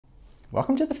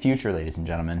Welcome to the future, ladies and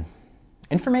gentlemen.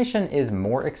 Information is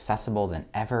more accessible than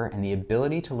ever, and the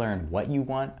ability to learn what you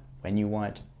want, when you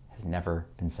want, has never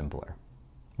been simpler.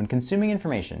 When consuming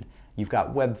information, you've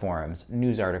got web forums,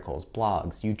 news articles,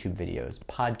 blogs, YouTube videos,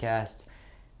 podcasts,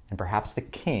 and perhaps the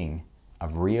king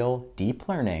of real deep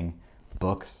learning,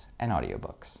 books and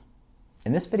audiobooks.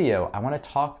 In this video, I want to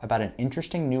talk about an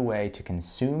interesting new way to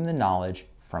consume the knowledge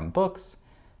from books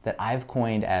that I've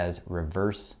coined as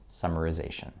reverse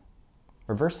summarization.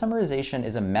 Reverse summarization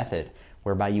is a method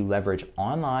whereby you leverage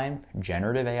online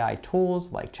generative AI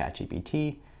tools like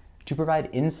ChatGPT to provide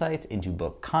insights into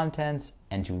book contents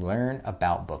and to learn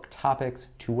about book topics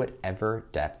to whatever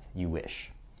depth you wish.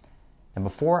 And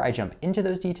before I jump into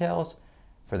those details,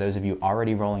 for those of you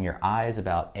already rolling your eyes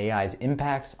about AI's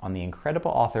impacts on the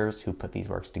incredible authors who put these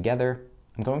works together,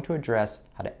 I'm going to address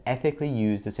how to ethically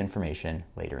use this information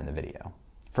later in the video.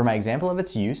 For my example of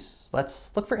its use,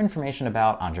 let's look for information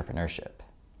about entrepreneurship.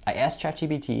 I asked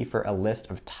ChatGPT for a list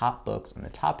of top books on the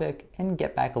topic and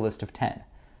get back a list of 10.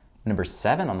 Number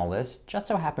 7 on the list just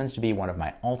so happens to be one of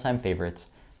my all-time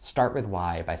favorites, Start With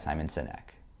Why by Simon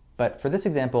Sinek. But for this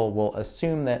example, we'll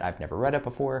assume that I've never read it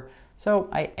before, so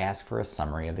I ask for a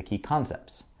summary of the key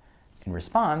concepts. In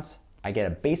response, I get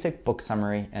a basic book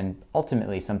summary and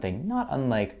ultimately something not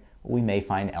unlike what we may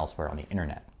find elsewhere on the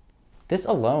internet. This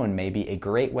alone may be a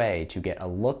great way to get a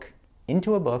look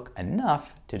into a book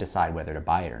enough to decide whether to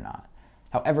buy it or not.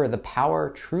 However, the power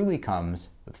truly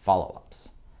comes with follow-ups.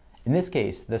 In this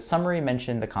case, the summary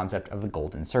mentioned the concept of the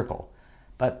golden circle,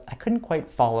 but I couldn't quite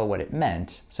follow what it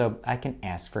meant, so I can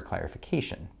ask for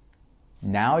clarification.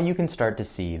 Now you can start to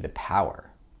see the power.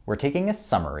 We're taking a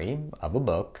summary of a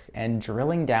book and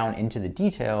drilling down into the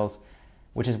details,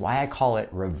 which is why I call it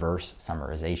reverse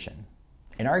summarization.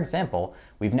 In our example,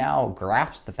 we've now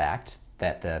grasped the fact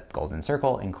that the golden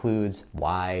circle includes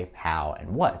why, how,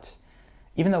 and what.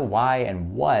 Even though why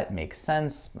and what makes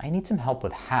sense, I need some help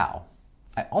with how.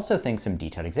 I also think some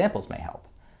detailed examples may help.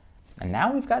 And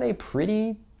now we've got a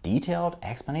pretty detailed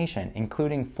explanation,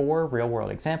 including 4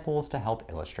 real-world examples to help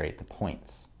illustrate the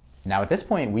points. Now at this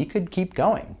point, we could keep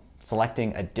going,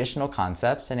 selecting additional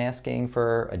concepts and asking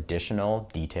for additional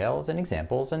details and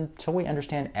examples until we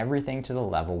understand everything to the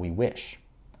level we wish.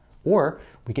 Or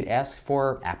we could ask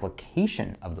for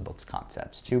application of the book's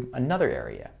concepts to another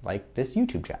area, like this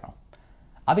YouTube channel.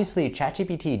 Obviously,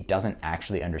 ChatGPT doesn't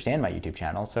actually understand my YouTube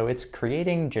channel, so it's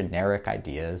creating generic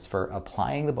ideas for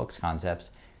applying the book's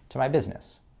concepts to my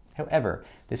business. However,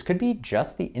 this could be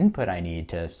just the input I need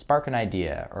to spark an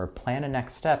idea or plan a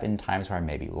next step in times where I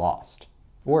may be lost.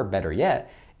 Or better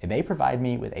yet, it may provide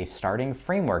me with a starting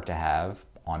framework to have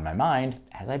on my mind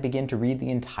as I begin to read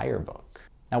the entire book.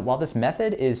 Now, while this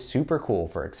method is super cool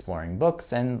for exploring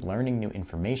books and learning new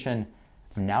information,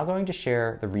 I'm now going to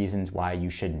share the reasons why you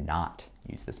should not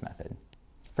use this method.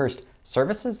 First,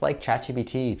 services like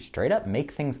ChatGPT straight up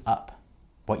make things up.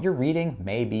 What you're reading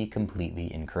may be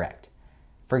completely incorrect.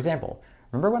 For example,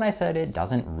 remember when I said it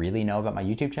doesn't really know about my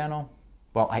YouTube channel?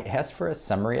 Well, I asked for a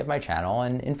summary of my channel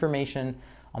and information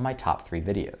on my top 3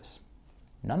 videos.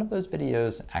 None of those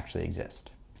videos actually exist.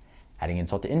 Adding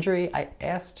insult to injury, I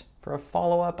asked for a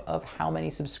follow-up of how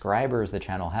many subscribers the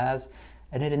channel has,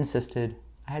 and it insisted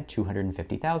I had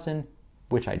 250,000,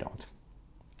 which I don't.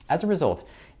 As a result,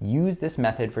 use this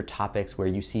method for topics where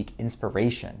you seek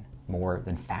inspiration more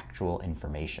than factual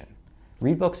information.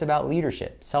 Read books about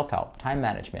leadership, self-help, time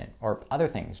management, or other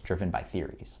things driven by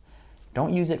theories.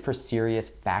 Don't use it for serious,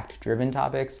 fact-driven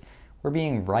topics where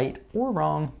being right or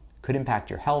wrong could impact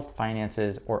your health,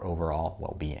 finances, or overall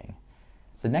well-being.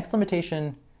 The next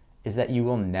limitation is that you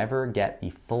will never get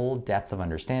the full depth of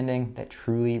understanding that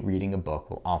truly reading a book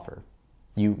will offer.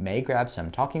 You may grab some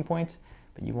talking points,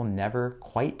 but you will never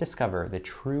quite discover the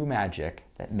true magic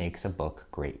that makes a book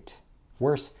great.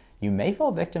 Worse, you may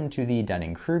fall victim to the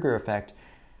Dunning-Kruger effect,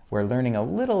 where learning a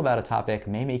little about a topic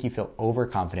may make you feel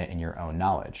overconfident in your own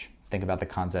knowledge. Think about the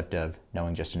concept of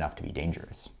knowing just enough to be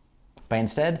dangerous. By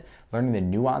instead learning the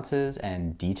nuances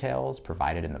and details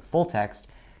provided in the full text,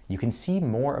 you can see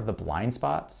more of the blind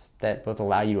spots that both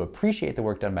allow you to appreciate the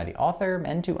work done by the author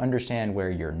and to understand where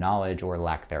your knowledge or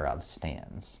lack thereof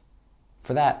stands.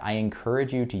 For that, I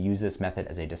encourage you to use this method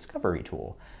as a discovery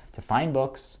tool to find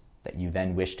books that you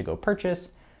then wish to go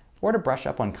purchase or to brush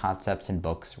up on concepts in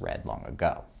books read long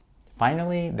ago.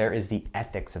 Finally, there is the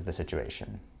ethics of the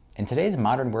situation. In today's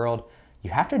modern world, you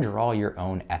have to draw your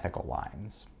own ethical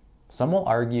lines. Some will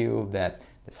argue that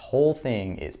this whole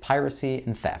thing is piracy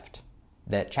and theft,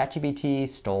 that ChatGPT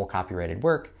stole copyrighted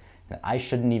work, and that I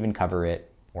shouldn't even cover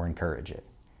it or encourage it.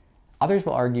 Others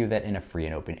will argue that in a free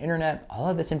and open internet, all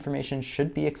of this information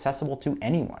should be accessible to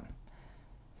anyone.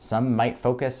 Some might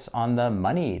focus on the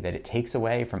money that it takes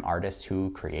away from artists who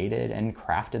created and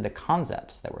crafted the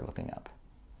concepts that we're looking up.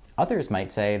 Others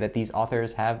might say that these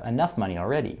authors have enough money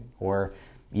already, or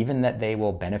even that they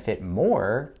will benefit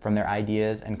more from their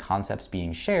ideas and concepts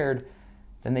being shared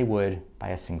than they would by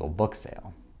a single book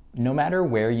sale. No matter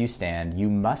where you stand, you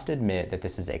must admit that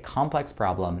this is a complex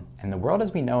problem, and the world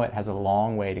as we know it has a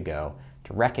long way to go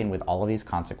to reckon with all of these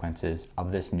consequences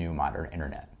of this new modern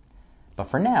internet. But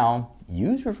for now,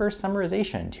 use reverse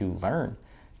summarization to learn,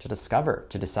 to discover,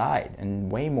 to decide,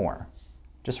 and way more.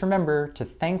 Just remember to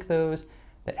thank those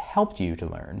that helped you to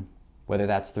learn, whether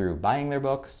that's through buying their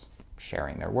books,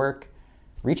 sharing their work,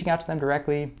 reaching out to them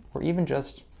directly, or even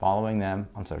just following them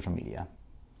on social media.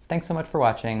 Thanks so much for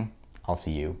watching. I'll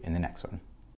see you in the next one.